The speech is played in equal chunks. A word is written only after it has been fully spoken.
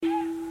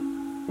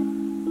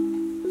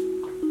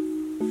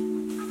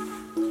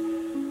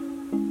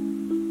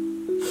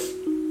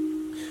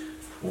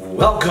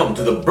Welcome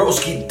to the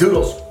Broski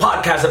Doodles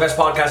podcast, the best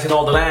podcast in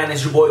all the land.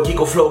 It's your boy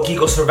Kiko Flo,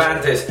 Kiko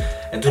Cervantes.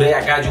 And today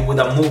I got you with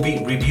a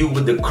movie review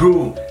with the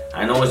crew.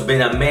 I know it's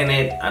been a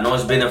minute, I know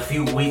it's been a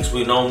few weeks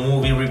with no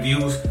movie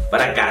reviews, but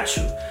I got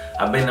you.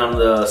 I've been on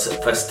the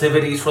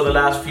festivities for the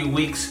last few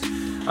weeks.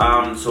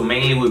 So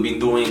mainly we've been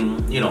doing,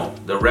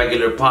 the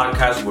regular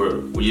podcast where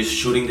we're just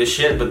shooting the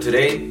shit. But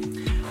today,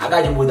 I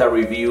got you with a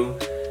review.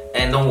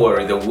 And don't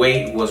worry, the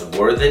wait was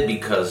worth it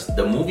because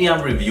the movie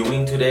I'm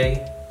reviewing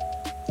today,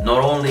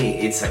 not only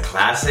it's a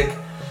classic,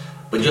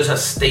 but just a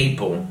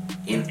staple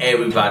in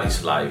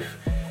everybody's life.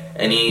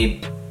 And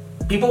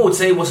people would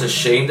say it was a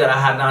shame that I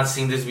had not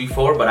seen this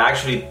before, but I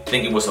actually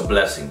think it was a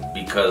blessing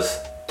because,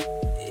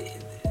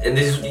 and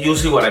you'll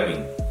see what I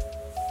mean.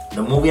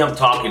 The movie I'm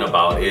talking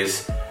about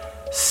is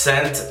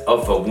Scent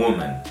of a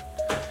Woman.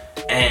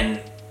 And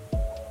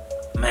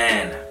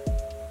man,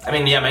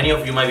 many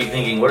of you might be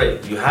thinking,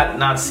 wait, you had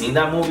not seen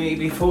that movie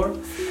before?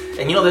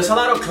 And there's a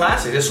lot of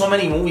classics. There's so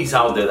many movies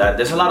out there that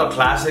there's a lot of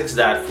classics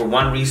that for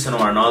one reason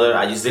or another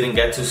I just didn't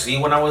get to see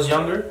when I was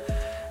younger.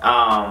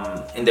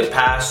 In the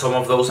past, some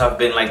of those have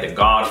been like The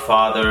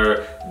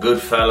Godfather,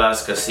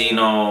 Goodfellas,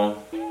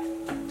 Casino.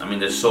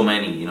 There's so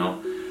many,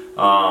 And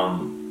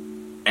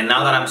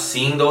now that I'm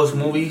seeing those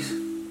movies,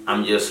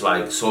 I'm just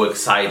like so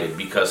excited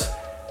because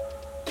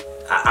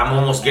I'm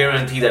almost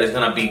guaranteed that it's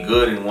gonna be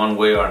good in one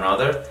way or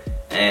another.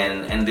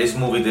 And this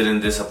movie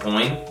didn't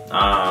disappoint.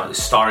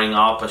 It's starring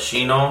Al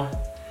Pacino.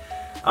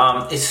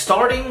 It's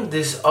starring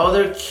this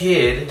other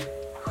kid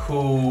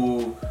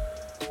who,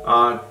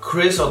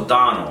 Chris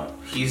O'Donnell.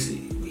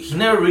 He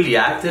never really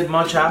acted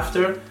much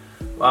after.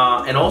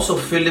 And also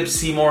Philip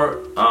Seymour.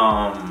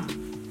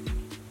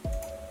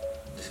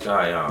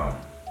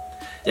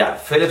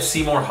 Philip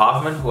Seymour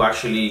Hoffman, who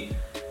actually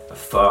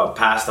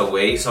passed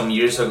away some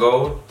years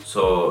ago.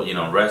 So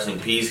rest in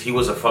peace. He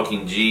was a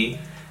fucking G.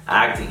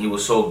 Acting, he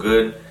was so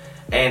good,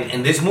 and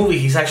in this movie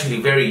he's actually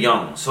very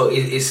young, so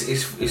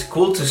it's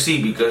cool to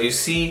see because you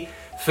see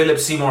Philip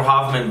Seymour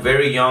Hoffman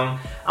very young.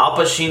 Al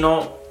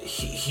Pacino,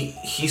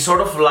 he's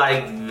sort of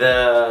like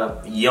the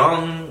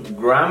young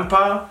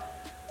grandpa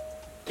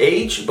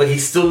age, but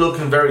he's still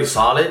looking very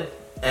solid.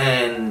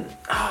 And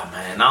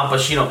Al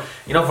Pacino,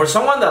 for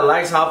someone that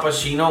likes Al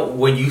Pacino,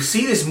 when you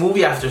see this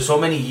movie after so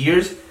many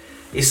years,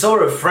 it's so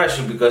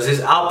refreshing because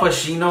it's Al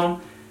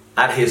Pacino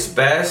at his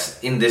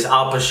best in this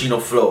Al Pacino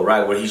flow,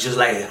 right? Where he's just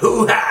like,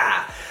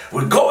 hoo-ha,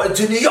 we're going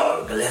to New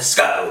York, let's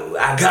go,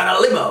 I got a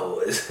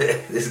limo.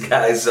 This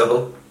guy is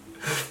so,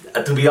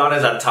 to be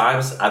honest, at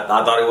times, I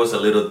thought it was a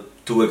little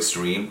too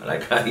extreme.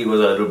 Like, he was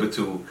a little bit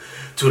too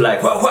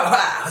like, whoa,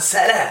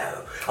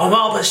 hello, I'm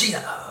Al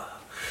Pacino.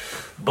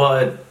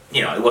 But,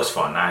 it was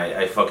fun.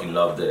 I fucking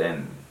loved it.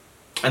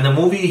 And the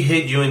movie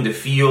hit you in the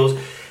feels.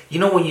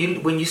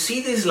 When you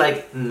see these,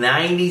 like,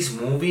 90s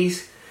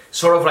movies,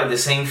 sort of like the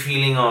same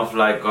feeling of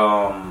like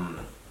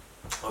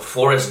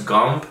Forrest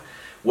Gump,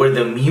 where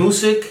the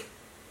music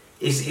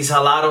is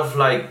a lot of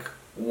like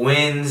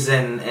winds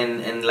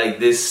and like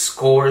these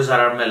scores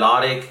that are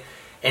melodic,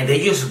 and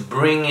they just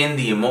bring in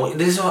the emotion.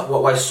 This is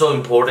what's so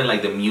important,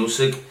 like the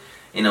music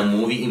in a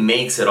movie, it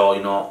makes it all.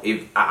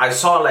 If I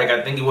saw, like,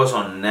 I think it was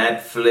on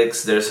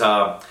Netflix, there's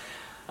a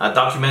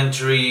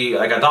documentary,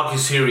 like a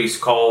docuseries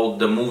called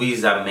The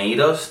Movies That Made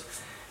Us.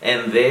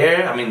 And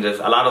there, there's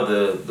a lot of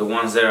the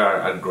ones there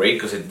are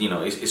great because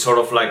it's sort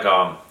of like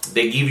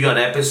they give you an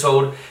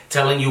episode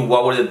telling you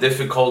what were the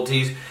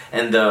difficulties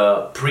and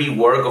the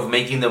pre-work of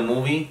making the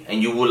movie,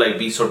 and you will like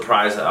be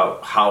surprised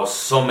at how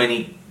so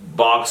many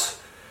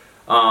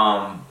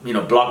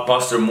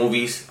blockbuster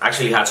movies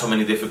actually had so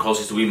many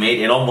difficulties to be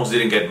made and almost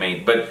didn't get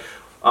made. But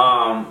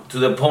to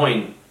the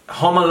point,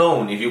 Home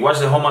Alone. If you watch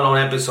the Home Alone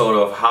episode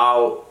of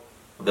how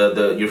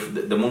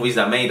the movies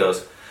that made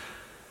us,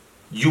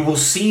 you will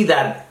see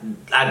that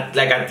at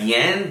the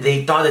end,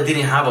 they thought they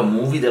didn't have a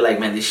movie. They're like,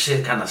 man, this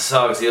shit kind of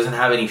sucks. It doesn't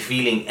have any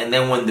feeling. And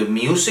then when the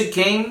music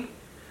came,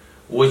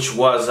 which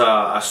was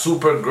a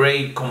super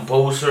great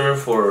composer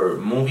for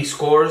movie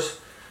scores.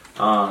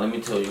 Let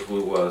me tell you who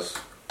it was.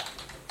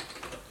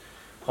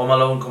 Home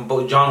Alone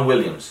composer, John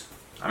Williams.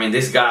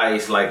 This guy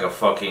is like a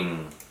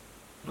fucking...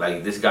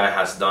 Like, this guy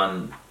has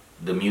done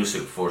the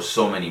music for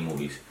so many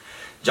movies.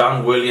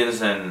 John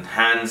Williams and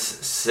Hans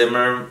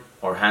Zimmerman.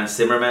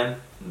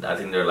 I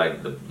think they're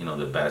like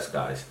the best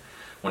guys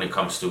when it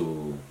comes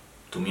to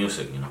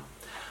music,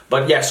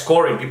 But yeah,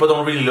 scoring. People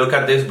don't really look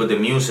at this, but the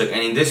music.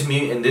 And in this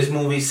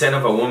movie, Scent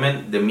of a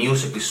Woman, the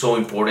music is so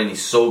important.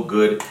 It's so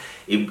good.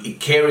 It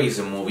carries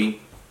the movie.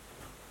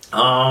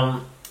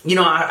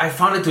 I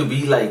found it to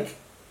be like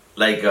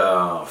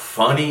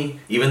funny,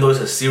 even though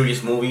it's a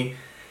serious movie.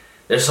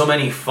 There's so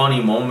many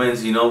funny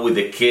moments, with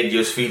the kid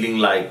just feeling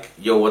like,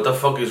 yo, what the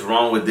fuck is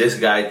wrong with this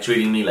guy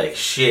treating me like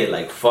shit?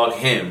 Like, fuck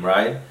him,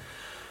 right?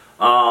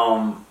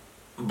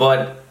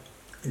 But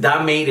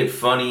that made it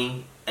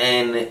funny,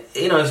 and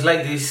it's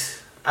like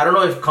this. I don't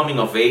know if coming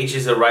of age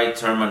is the right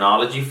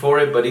terminology for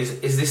it, but it's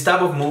this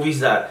type of movies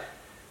that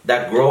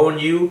grow on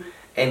you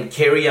and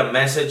carry a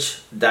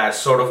message that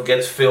sort of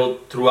gets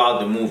filled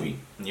throughout the movie.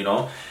 you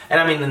know. And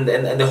I mean,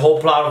 and the whole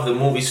plot of the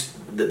movie,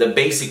 the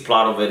basic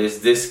plot of it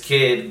is this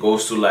kid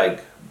goes to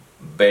like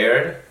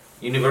Baird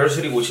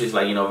University, which is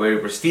like, you know, very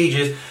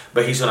prestigious,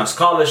 but he's on a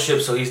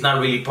scholarship, so he's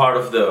not really part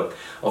of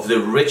the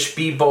rich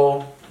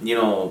people, you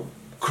know,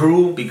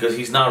 crew, because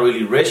he's not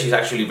really rich. He's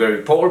actually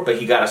very poor, but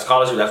he got a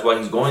scholarship, that's why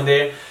he's going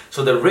there.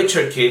 So the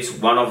richer kids,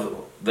 one of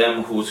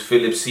them, who's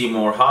Philip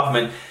Seymour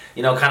Hoffman,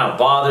 you know, kind of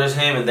bothers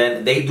him, and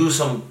then they do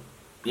some,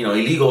 you know,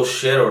 illegal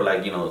shit, or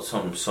like, you know,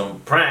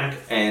 some prank,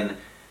 and,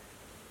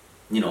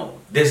 you know,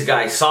 this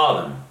guy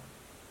saw them.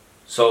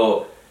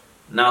 So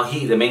now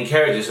the main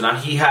character, so now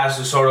he has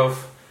to sort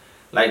of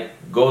like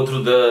go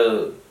through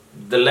the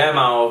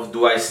dilemma of,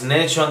 do I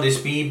snitch on these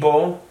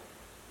people?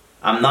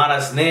 I'm not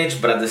a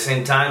snitch, but at the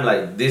same time,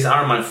 like, these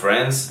aren't my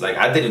friends. Like,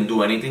 I didn't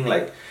do anything.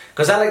 Like,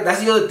 because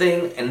that's the other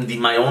thing, and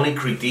my only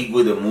critique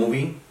with the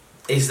movie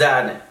is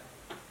that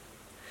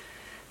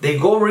they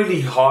go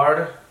really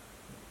hard.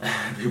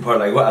 People are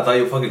like, well, I thought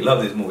you fucking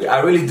love this movie.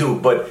 I really do,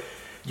 but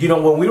you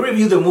know, when we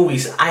review the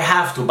movies, I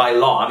have to, by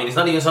law. I mean, it's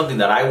not even something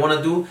that I want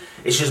to do.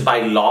 It's just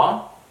by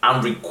law,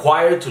 I'm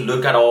required to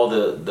look at all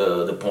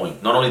the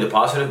point, not only the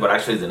positive, but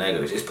actually the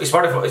negatives. It's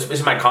part of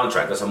it's my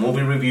contract as a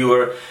movie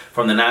reviewer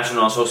from the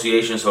National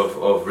Associations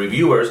of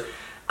Reviewers.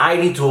 I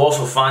need to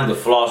also find the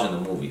flaws in the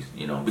movies,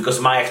 you know,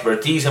 because my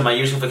expertise and my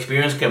years of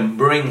experience can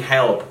bring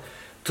help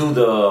to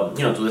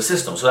the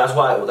system. So that's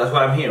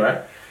why I'm here,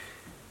 right?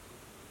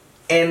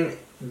 And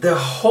the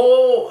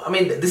whole, I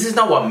mean, this is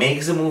not what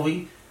makes the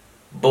movie,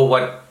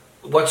 but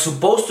what's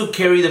supposed to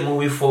carry the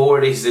movie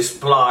forward is this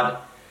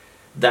plot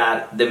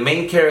that the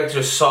main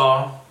character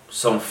saw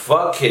some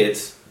fuck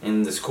kids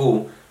in the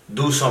school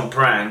do some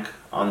prank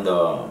on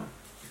the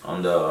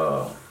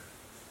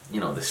you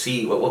know,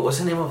 what's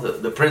the name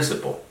of the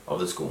principal of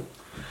the school,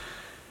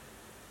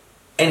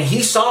 and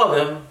he saw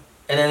them,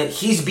 and then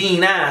he's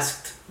being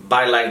asked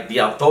by like the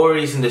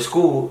authorities in the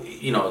school,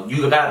 you know,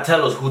 you gotta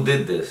tell us who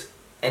did this,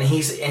 and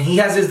he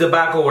has this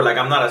debacle where like,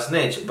 I'm not a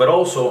snitch, but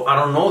also I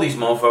don't know these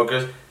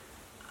motherfuckers,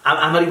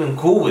 I'm not even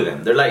cool with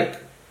them, they're like,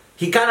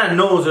 he kind of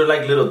knows they're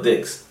like little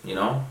dicks, you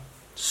know?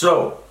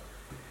 So,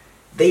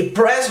 they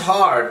press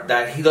hard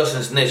that he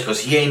doesn't snitch because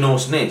he ain't no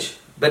snitch.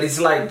 But it's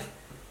like,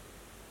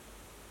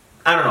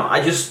 I don't know,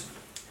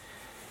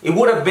 it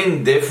would have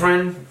been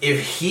different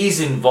if he's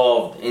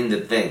involved in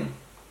the thing,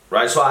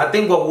 right? So I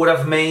think what would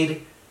have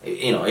made,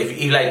 you know, if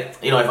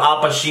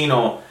Al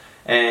Pacino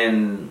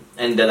and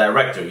the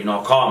director, you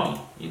know, call me,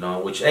 you know,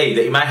 which, hey,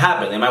 it might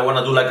happen. They might want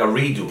to do like a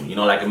redo, you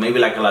know, like maybe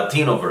like a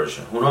Latino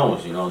version. Who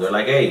knows, you know? They're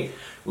like, hey,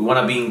 we want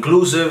to be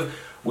inclusive.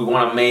 We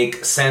want to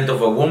make Scent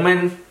of a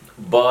Woman,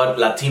 but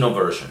Latino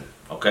version,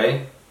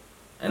 okay?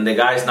 And the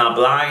guy's not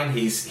blind.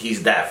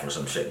 He's deaf or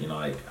some shit, you know,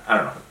 like, I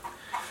don't know.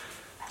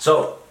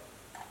 So,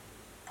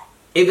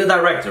 if the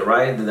director,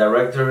 right? The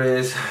director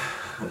is,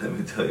 let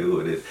me tell you who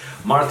it is.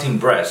 Martin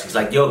Brest. He's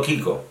like, yo,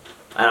 Kiko.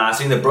 And I've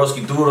seen the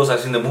Broski Doodles.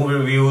 I've seen the movie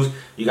reviews.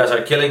 You guys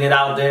are killing it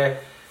out there.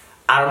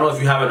 I don't know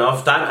if you have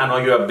enough time. I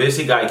know you're a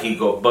busy guy,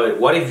 Kiko. But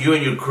what if you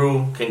and your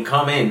crew can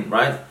come in,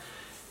 right?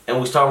 And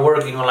we start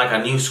working on like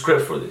a new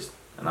script for this.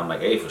 And I'm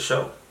like, hey, for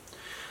sure.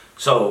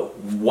 So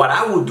what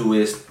I would do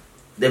is,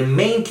 the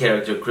main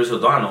character, Chris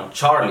O'Donnell,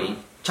 Charlie,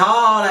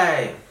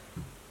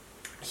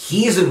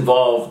 he's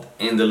involved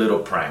in the little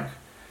prank.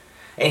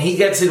 And he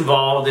gets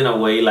involved in a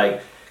way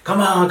like, come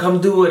on,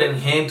 come do it. And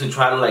him, to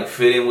try to like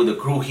fit in with the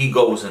crew, he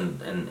goes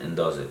and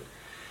does it.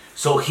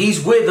 So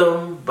he's with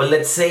them, but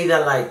let's say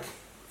that like,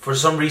 for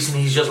some reason,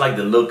 he's just like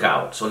the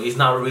lookout. So he's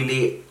not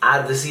really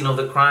at the scene of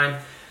the crime.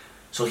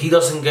 So he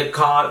doesn't get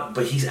caught,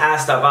 but he's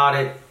asked about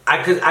it.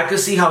 I could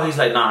see how he's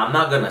like, nah, I'm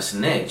not gonna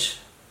snitch,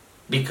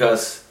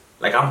 because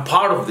like, I'm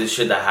part of this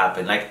shit that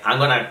happened. Like, I'm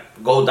gonna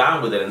go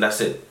down with it, and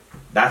that's it.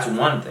 That's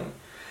one thing.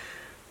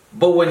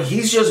 But when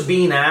he's just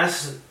being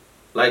asked,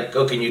 like,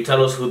 oh, can you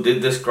tell us who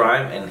did this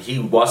crime? And he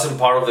wasn't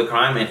part of the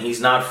crime, and he's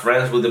not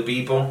friends with the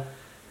people.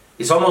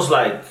 It's almost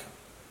like,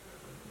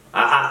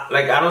 I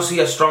don't see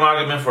a strong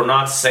argument for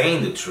not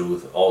saying the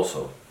truth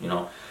also, you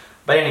know.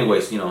 But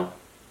anyways, you know,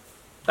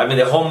 I mean,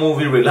 the whole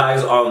movie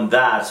relies on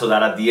that, so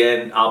that at the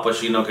end, Al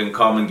Pacino can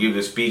come and give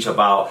the speech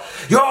about,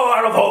 you're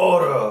out of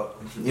order!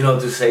 You know,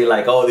 to say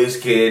like, oh, this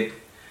kid,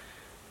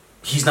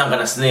 he's not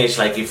gonna snitch.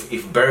 Like,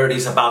 if Bird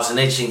is about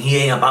snitching, he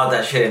ain't about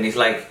that shit. And he's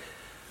like,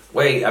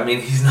 wait, I mean,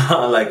 he's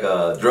not like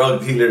a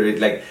drug dealer.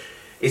 Like,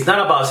 it's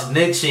not about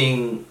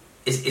snitching.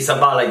 It's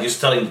about like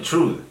just telling the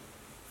truth.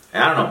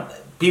 And I don't know.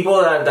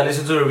 People that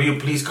listen to the review,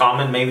 please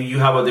comment. Maybe you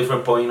have a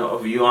different point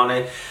of view on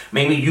it.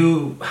 Maybe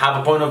you have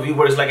a point of view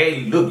where it's like,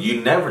 hey, look,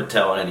 you never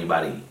tell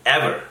anybody,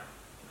 ever.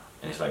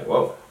 And it's like,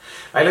 whoa.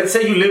 Like, let's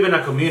say you live in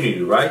a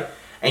community, right?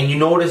 And you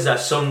notice that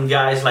some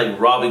guy's like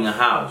robbing a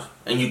house.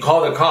 And you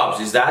call the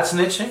cops. Is that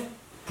snitching?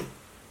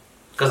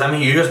 Because, I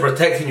mean, you're just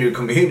protecting your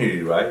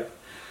community, right?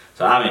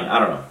 So, I mean, I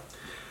don't know.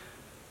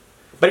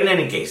 But in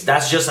any case,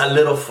 that's just a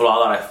little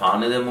flaw that I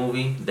found in the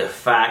movie. The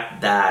fact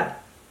that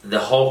the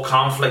whole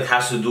conflict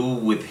has to do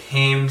with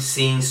him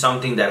seeing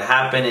something that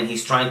happened and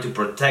he's trying to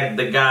protect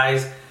the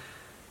guys.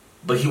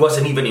 but he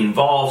wasn't even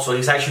involved, so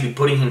he's actually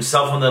putting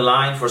himself on the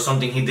line for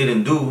something he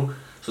didn't do.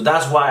 So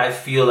that's why I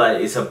feel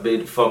like it's a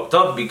bit fucked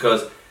up,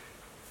 because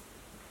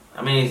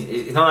I mean,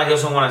 it's not like he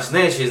doesn't want to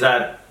snitch, it's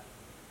that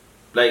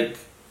like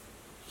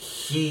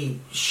he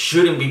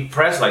shouldn't be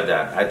pressed like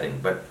that, I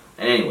think. But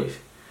anyways,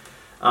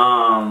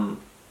 on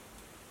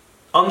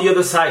the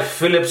other side,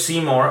 Philip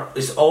Seymour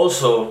is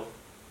also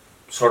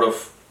sort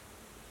of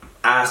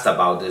asked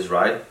about this,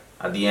 right?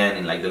 At the end,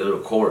 in like the little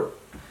court.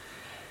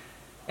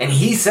 And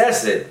he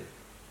says it,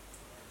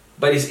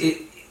 but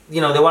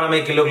they want to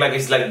make it look like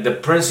it's like the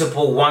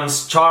principal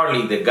wants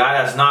Charlie, the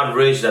guy that's not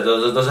rich, that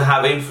doesn't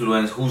have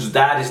influence, whose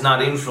dad is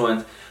not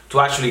influenced, to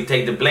actually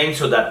take the blame,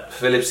 so that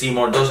Philip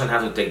Seymour doesn't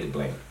have to take the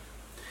blame.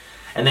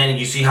 And then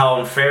you see how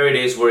unfair it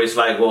is, where it's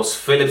like, well,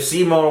 Philip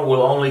Seymour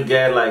will only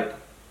get like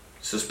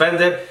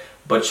suspended,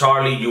 but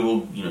Charlie, you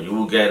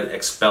will get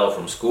expelled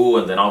from school,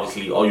 and then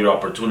obviously all your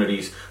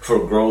opportunities for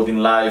growth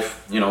in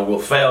life, will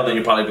fail. Then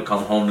you probably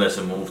become homeless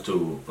and move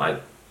to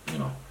like,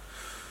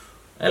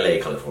 LA,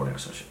 California or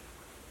some shit.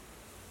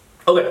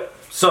 Okay,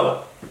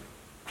 so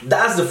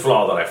that's the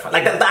flaw that I find.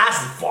 Like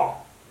that's the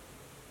flaw.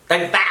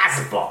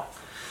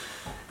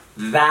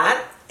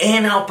 That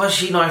and Al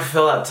Pacino, I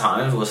feel at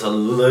times was a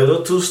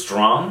little too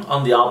strong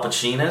on the Al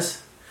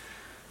Pacinas.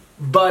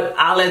 But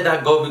I'll let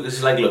that go, because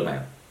it's like, look,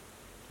 man,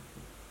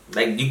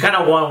 like you kind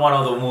of want one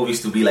of the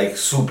movies to be like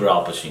super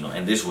Al Pacino,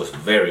 and this was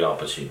very Al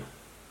Pacino.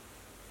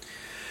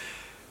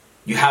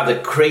 You have the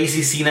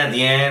crazy scene at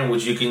the end,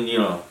 which you can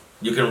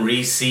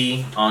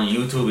re-see on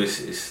YouTube.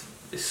 Is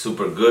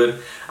super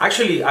good.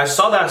 Actually, I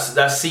saw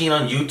that scene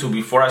on YouTube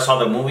before I saw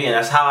the movie, and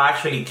that's how I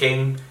actually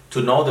came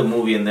to know the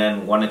movie and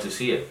then wanted to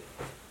see it.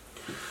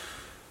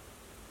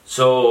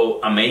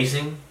 So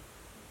amazing.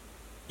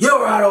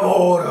 You're out of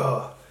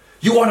order.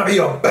 You want to be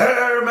a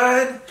bear,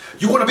 man?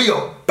 You want to be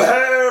a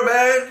bear,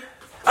 man?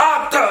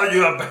 I'll tell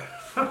you a bear.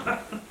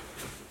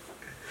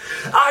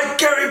 I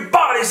carry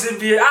bodies in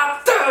here.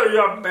 I'll tell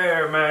you a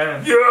bear,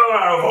 man. You're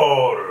out of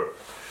order.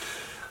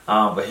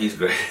 But he's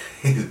great.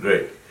 He's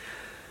great.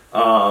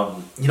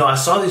 I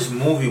saw this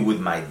movie with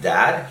my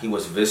dad. He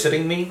was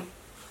visiting me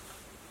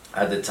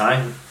at the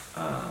time.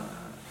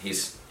 He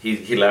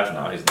left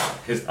now.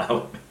 He's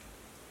out.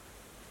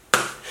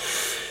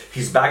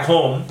 He's back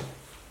home.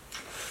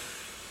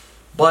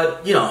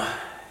 But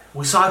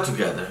we saw it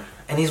together,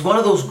 and it's one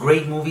of those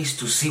great movies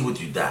to see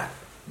with your dad,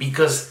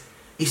 because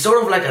it's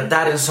sort of like a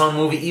dad and son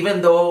movie.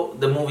 Even though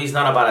the movie is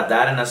not about a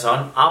dad and a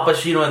son, Al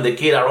Pacino and the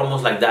kid are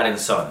almost like dad and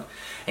son.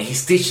 And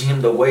he's teaching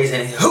him the ways,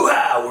 and he's,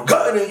 hoo-ha, we're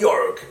going to New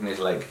York. And it's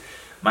like,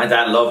 my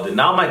dad loved it.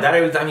 Now my dad,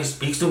 every time he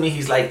speaks to me,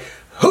 he's like,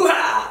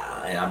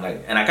 hoo-ha. And I'm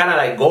like, and I kind of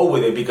like go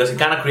with it, because it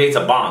kind of creates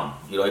a bond.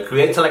 It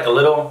creates like a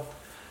little,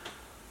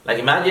 like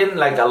imagine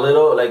like a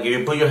little, like if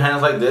you put your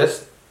hands like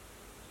this,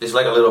 it's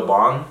like a little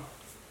bond.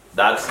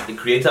 It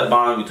creates a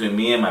bond between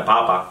me and my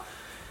papa.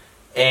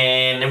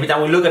 And every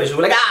time we look at it,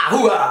 we're like, ah,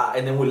 hoo-ha.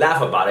 And then we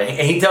laugh about it.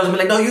 And he tells me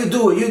like, no, you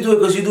do it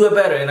because you do it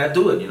better. And I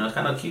do it, it's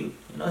kind of cute.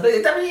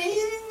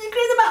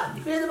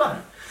 You create the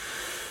bond.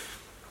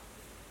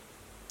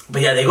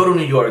 But yeah, they go to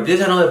New York. This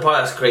is another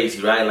part that's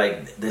crazy, right?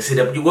 Like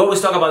we always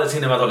talk about the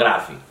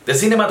cinematography. The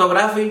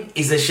cinematography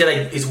is the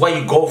shit. Is why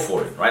you go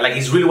for it, right? Like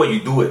it's really why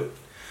you do it.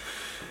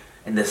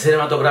 And the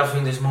cinematography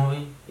in this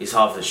movie is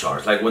off the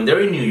charts. Like when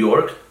they're in New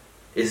York,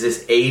 it's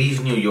this 80s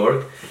New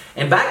York,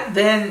 and back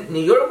then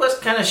New York was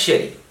kind of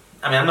shitty.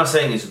 I mean, I'm not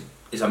saying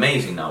it's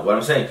amazing now. What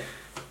I'm saying,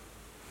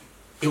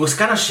 it was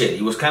kind of shitty.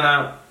 It was kind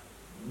of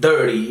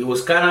dirty. It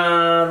was kind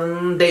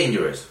of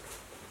dangerous.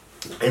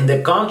 And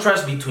the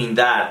contrast between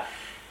that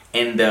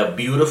and the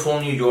beautiful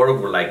New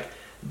York, where like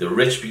the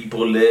rich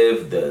people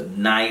live, the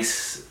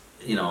nice,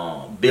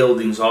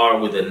 buildings are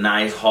with the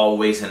nice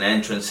hallways and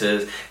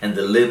entrances and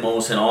the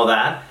limos and all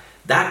that.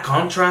 That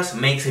contrast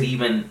makes it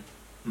even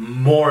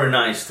more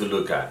nice to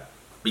look at.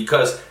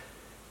 Because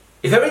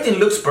if everything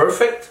looks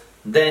perfect,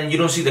 then you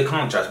don't see the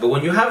contrast. But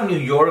when you have New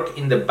York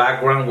in the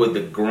background with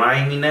the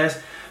griminess,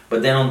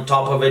 but then on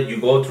top of it,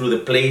 you go through the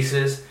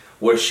places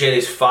where shit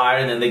is fire,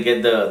 and then they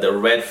get the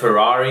red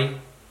Ferrari.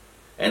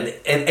 And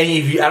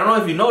if you, I don't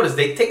know if you noticed,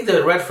 they take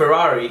the red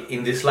Ferrari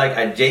in this like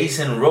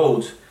adjacent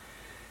roads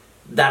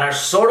that are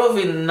sort of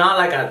in not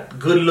like a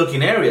good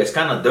looking area. It's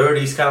kind of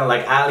dirty. It's kind of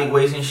like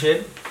alleyways and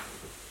shit.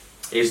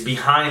 It's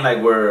behind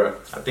like where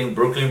I think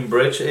Brooklyn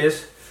Bridge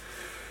is.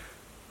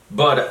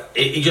 But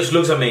it just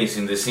looks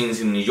amazing. The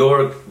scenes in New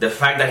York. The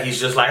fact that he's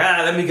just like,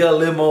 let me get a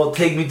limo,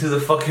 take me to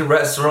the fucking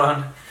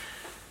restaurant.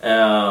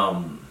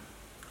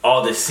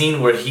 The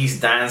scene where he's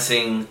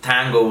dancing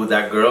tango with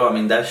that girl. I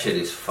mean, that shit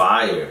is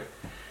fire.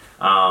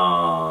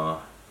 And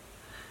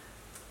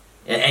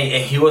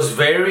he was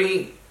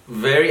very,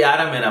 very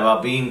adamant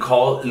about being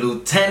called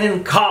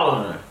Lieutenant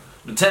Colonel.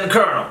 Lieutenant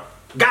Colonel.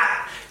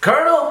 God!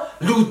 Colonel?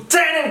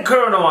 Lieutenant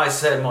Colonel, I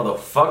said,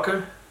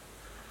 motherfucker.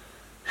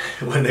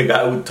 When the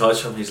guy would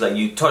touch him, he's like,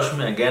 you touch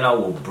me again, I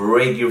will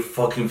break your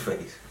fucking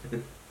face.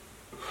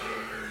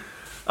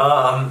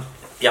 My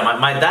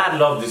dad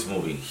loved this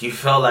movie. He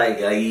felt like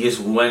he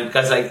just went,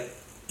 because like,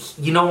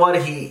 you know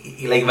what,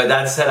 he like my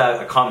dad said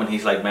a comment,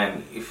 he's like,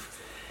 man, if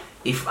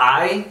if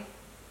I,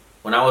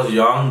 when I was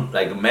young,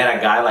 like met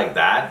a guy like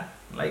that,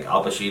 like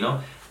Al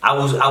Pacino, I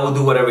would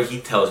do whatever he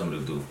tells me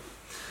to do.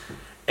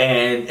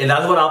 And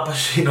that's what Al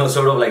Pacino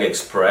sort of like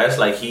expressed.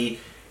 Like he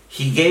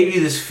gave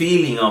you this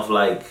feeling of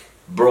like,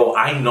 bro,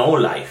 I know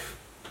life.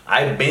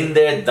 I've been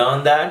there,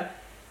 done that.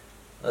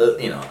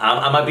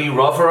 I might be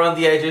rough around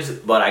the edges,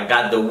 but I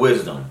got the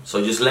wisdom.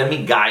 So just let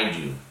me guide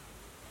you.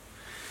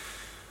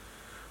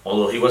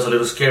 Although he was a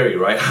little scary,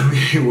 right? I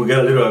mean, he would get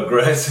a little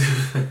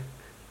aggressive.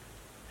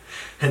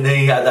 And then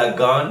he had that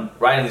gun,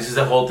 right? And this is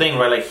the whole thing,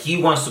 right? Like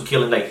he wants to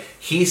kill him. Like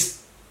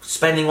he's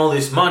spending all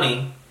this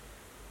money,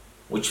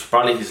 which is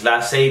probably his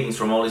last savings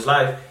from all his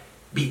life,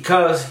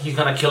 because he's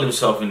gonna kill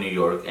himself in New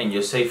York and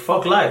just say,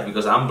 fuck life,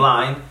 because I'm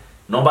blind.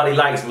 Nobody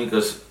likes me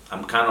because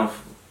I'm kind of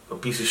a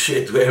piece of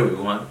shit to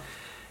everyone.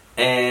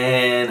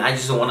 And I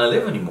just don't want to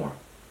live anymore.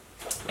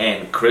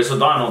 And Chris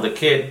O'Donnell, the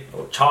kid,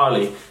 or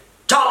Charlie,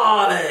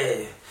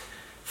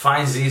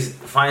 finds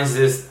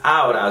this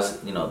out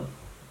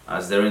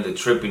as they're in the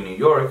trip in New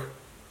York.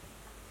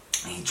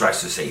 And he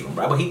tries to save him,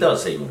 right? But he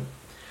does save him.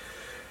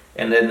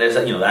 And then there's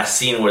that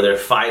scene where they're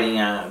fighting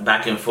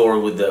back and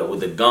forth with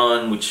the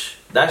gun, which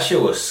that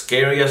shit was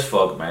scary as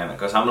fuck, man.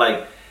 Because I'm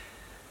like,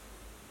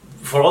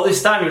 for all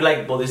this time, you're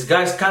like, well, this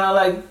guy's kind of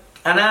like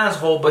an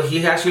asshole, but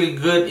he's actually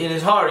good in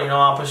his heart,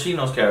 Al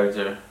Pacino's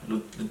character,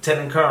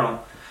 Lieutenant Colonel.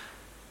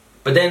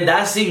 But then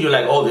that scene, you're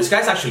like, oh, this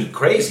guy's actually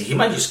crazy. He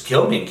might just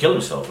kill me and kill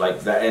himself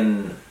like that.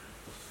 And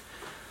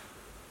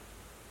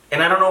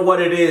I don't know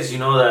what it is,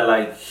 that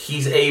like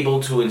he's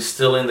able to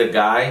instill in the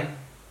guy,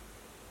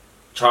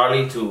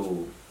 Charlie,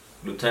 to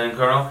Lieutenant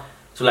Colonel,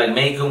 to like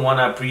make him want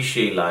to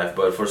appreciate life.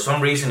 But for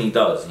some reason he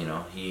does,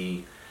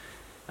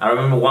 I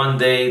remember one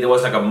day there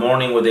was like a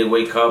morning where they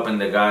wake up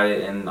and the guy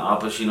and Al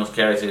Pacino's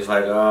character is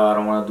like, oh, I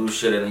don't want to do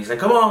shit, and he's like,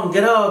 come on,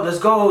 get up, let's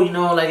go,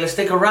 like let's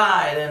take a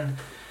ride.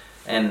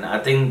 And I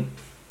think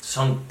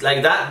some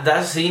like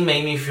that scene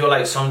made me feel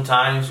like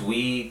sometimes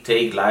we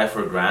take life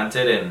for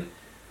granted,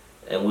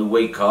 and we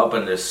wake up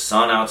and there's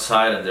sun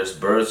outside and there's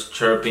birds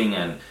chirping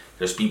and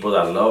there's people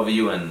that love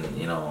you, and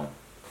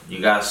you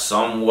got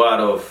somewhat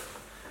of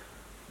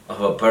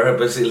a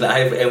purpose in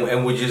life,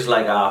 and we're just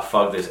like,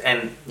 fuck this.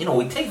 And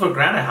we take for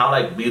granted how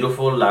like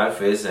beautiful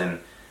life is and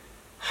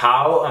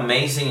how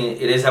amazing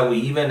it is that we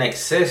even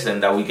exist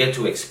and that we get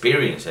to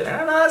experience it. And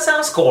I know that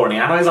sounds corny,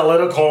 I know it's a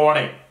little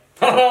corny,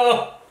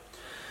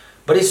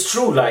 but it's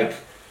true. Like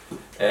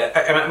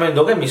I mean,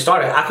 don't get me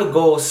started, I could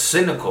go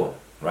cynical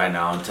right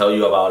now and tell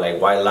you about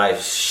like why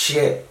life's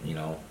shit,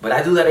 but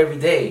I do that every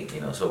day,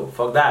 so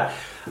fuck that.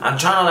 I'm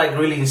trying to like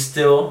really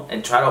instill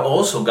and try to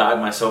also guide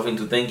myself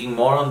into thinking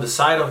more on the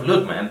side of,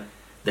 look, man,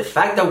 the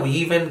fact that we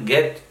even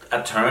get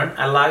a turn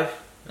at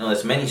life,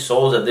 there's many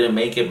souls that didn't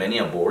make it, many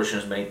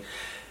abortions made,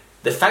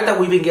 the fact that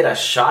we even get a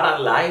shot at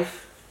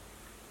life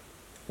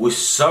with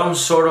some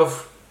sort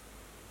of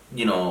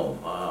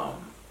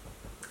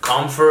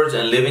comfort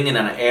and living in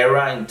an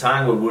era in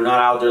time where we're not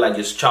out there like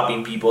just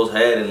chopping people's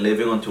head and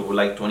living until we're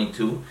like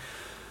 22,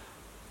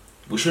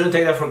 we shouldn't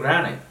take that for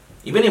granted.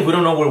 Even if we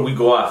don't know where we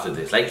go after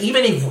this, like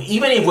even if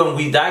when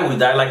we die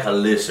like a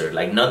lizard,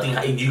 like nothing,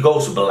 if you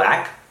go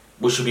black,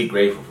 we should be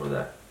grateful for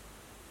that.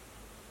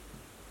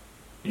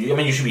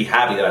 You should be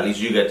happy that at least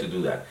you get to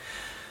do that.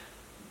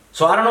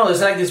 So I don't know,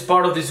 there's like this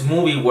part of this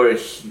movie where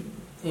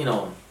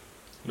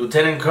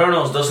Lieutenant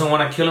Colonel doesn't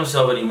want to kill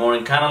himself anymore,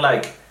 and kind of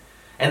like,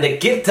 and the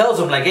kid tells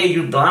him like, hey,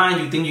 you're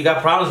blind, you think you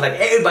got problems, like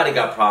everybody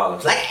got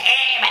problems, like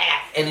everybody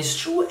got, and it's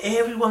true,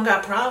 everyone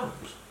got problems.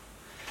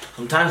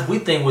 Sometimes we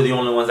think we're the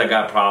only ones that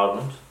got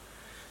problems.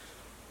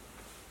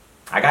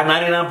 I got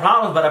 99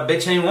 problems, but a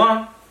bitch ain't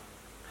one.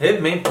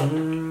 Hit me.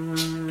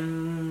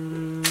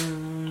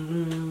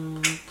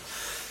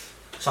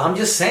 So I'm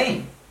just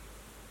saying.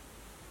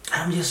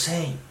 I'm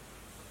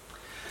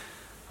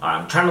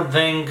trying to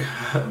think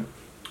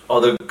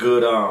other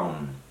good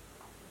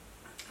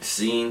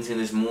scenes in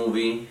this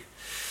movie.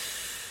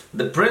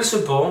 The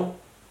principal,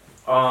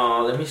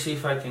 let me see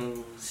if I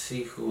can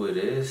see who it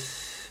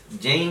is.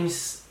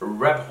 James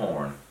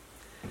Rebhorn,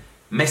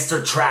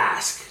 Mr.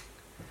 Trask.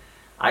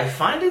 I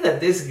find it that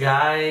this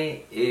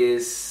guy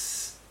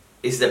is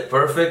the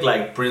perfect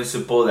like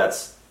principal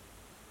that's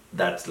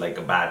like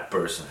a bad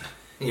person.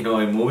 In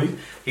movies,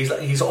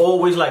 he's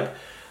always like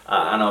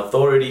an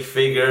authority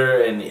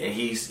figure, and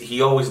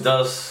he always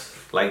does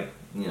like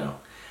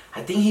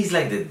I think he's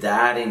like the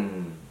dad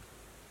in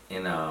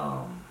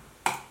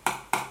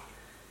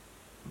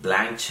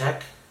Blank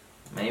Check,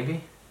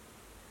 maybe.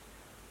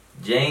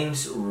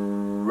 James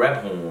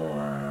Rebhorn.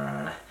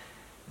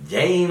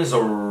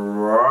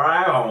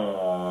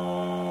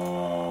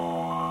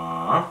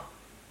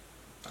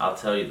 I'll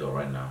tell you though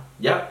right now.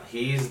 Yep,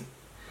 he is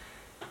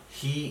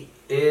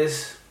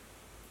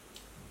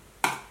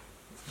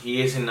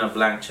in a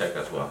Blank Check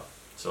as well.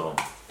 So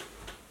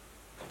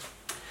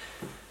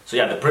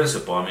yeah, the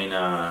principal. I mean,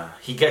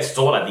 he gets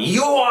told at the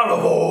 "You're out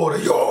of order.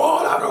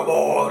 You're out of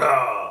order."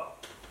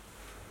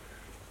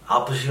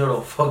 Al Pacino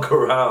don't fuck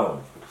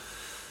around.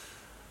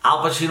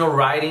 Al Pacino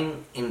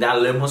riding in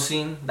that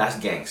limousine, that's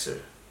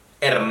gangster.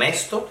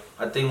 Ernesto,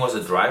 I think was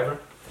the driver.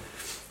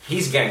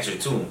 He's gangster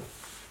too.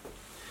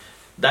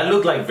 That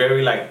looked like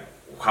very like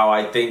how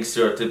I think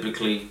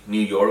stereotypically New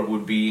York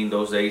would be in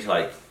those days.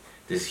 Like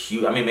this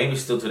huge, I mean maybe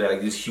still today,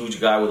 like this huge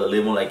guy with a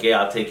limo, like,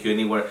 yeah, I'll take you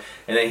anywhere.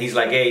 And then he's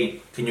like,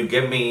 hey, can you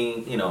give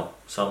me, you know,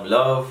 some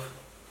love?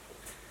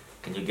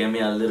 Can you give me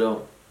a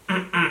little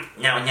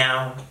meow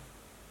meow?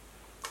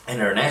 And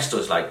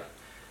Ernesto's like,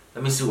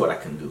 let me see what I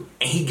can do.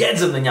 And he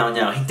gets him the meow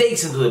meow. He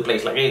takes him to the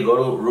place, like, hey, go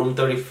to room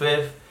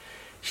 35th.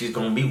 She's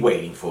gonna be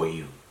waiting for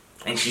you.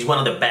 And she's one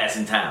of the best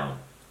in town.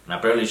 And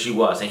apparently she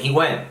was. And he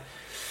went.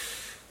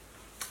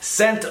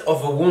 Scent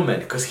of a woman,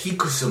 because he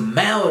could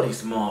smell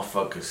these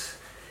motherfuckers.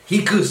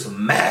 He could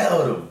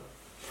smell them.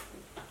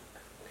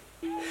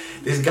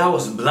 This guy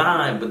was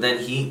blind, but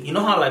then you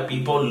know how like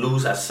people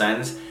lose a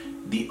sense,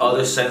 the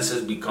other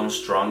senses become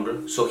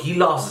stronger. So he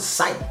lost his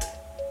sight,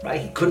 right?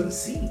 He couldn't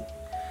see,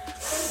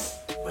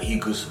 but he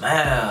could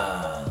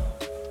smell.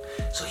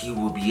 So he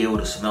would be able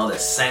to smell the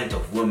scent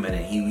of women,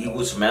 and he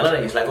would smell it,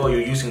 and he's like, oh, you're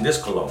using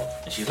this cologne.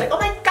 And she's like, oh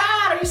my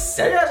God, are you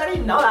serious? I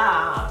didn't know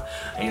that.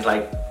 And he's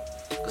like,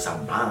 because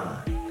I'm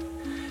blind.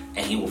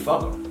 And he will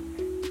fuck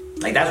him.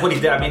 Like, that's what he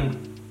did. I mean,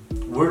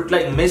 we're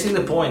like missing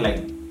the point.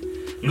 Like,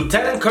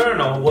 Lieutenant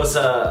Colonel was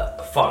a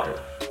fucker.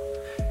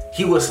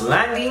 He was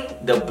landing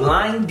the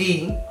blind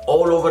D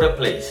all over the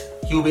place.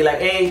 He would be like,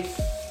 hey,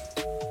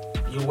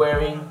 you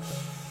wearing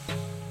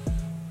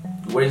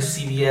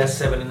CVS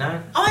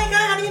 79? Oh my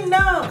God, I didn't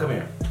know.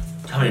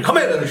 Come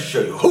here, let me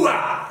show you.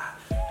 Hoo-ah!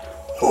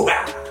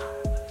 Hoo-ah!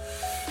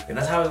 And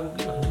that's how it would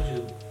be. Just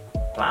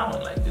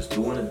plowing, like just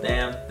doing a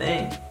damn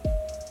thing.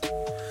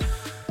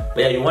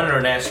 But yeah, you want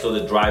Ernesto,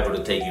 the driver,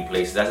 to take you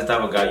places. That's the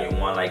type of guy you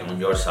want, like, on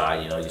your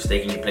side. You know, just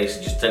taking you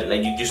places. Just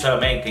like you just tell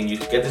him, man, can you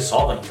get this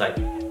solved? And he's like,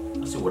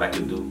 let's see what I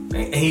can do.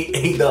 And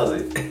he does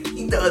it.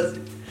 He does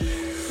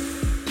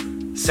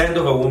it. Scent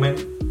of a Woman.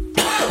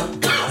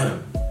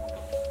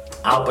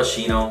 Al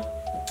Pacino.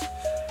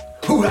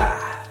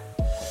 Hoo-ah!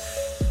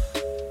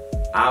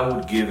 I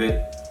would give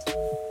it,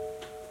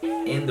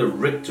 in the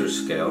Richter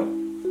scale,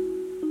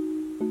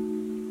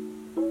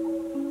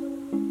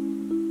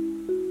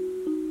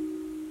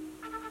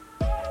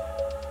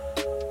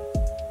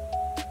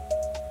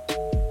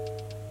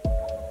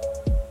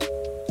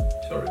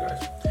 sorry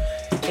guys,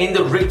 in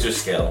the Richter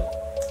scale,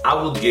 I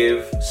would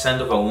give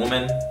Scent of a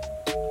Woman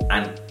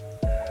a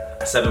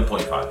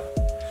 7.5.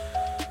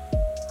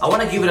 I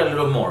want to give it a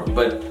little more,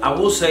 but I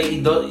will say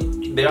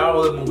there are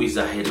other movies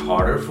that hit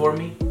harder for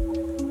me,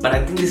 but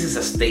I think this is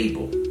a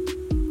staple.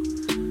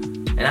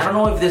 And I don't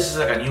know if this is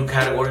like a new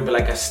category, but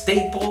like a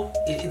staple,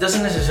 it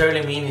doesn't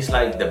necessarily mean it's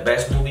like the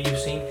best movie you've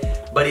seen,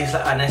 but it's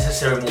like a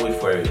necessary movie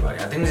for everybody.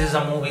 I think this is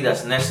a movie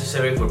that's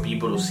necessary for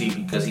people to see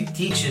because it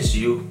teaches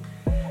you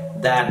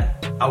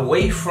that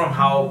away from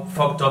how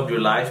fucked up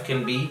your life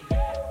can be,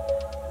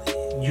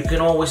 you can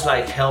always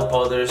like help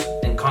others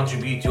and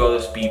contribute to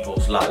other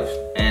people's lives.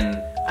 And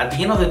at the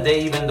end of the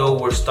day, even though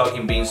we're stuck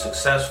in being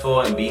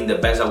successful and being the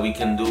best that we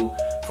can do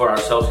for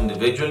ourselves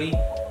individually,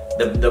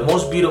 the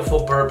most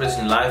beautiful purpose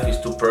in life is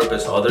to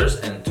purpose others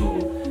and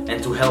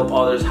to help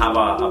others have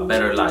a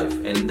better life.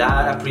 And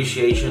that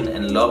appreciation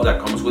and love that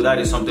comes with that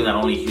is something that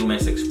only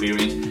humans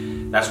experience.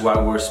 That's why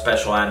we're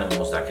special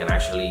animals that can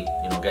actually,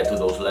 you know, get to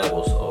those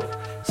levels of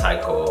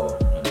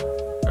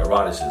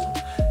eroticism.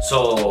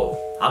 So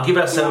I'll give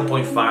it a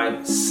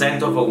 7.5.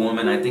 Scent of a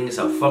Woman. I think it's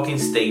a fucking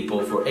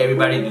staple for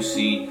everybody to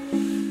see.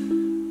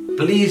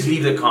 Please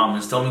leave the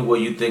comments. Tell me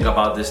what you think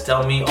about this.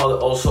 Tell me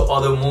also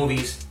other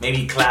movies,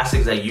 maybe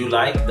classics that you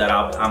like that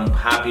I'm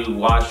happy to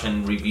watch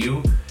and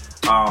review.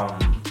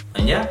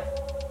 And yeah,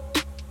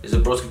 it's the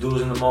Broski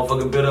Doodles in the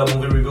motherfucking bit of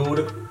movie review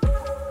with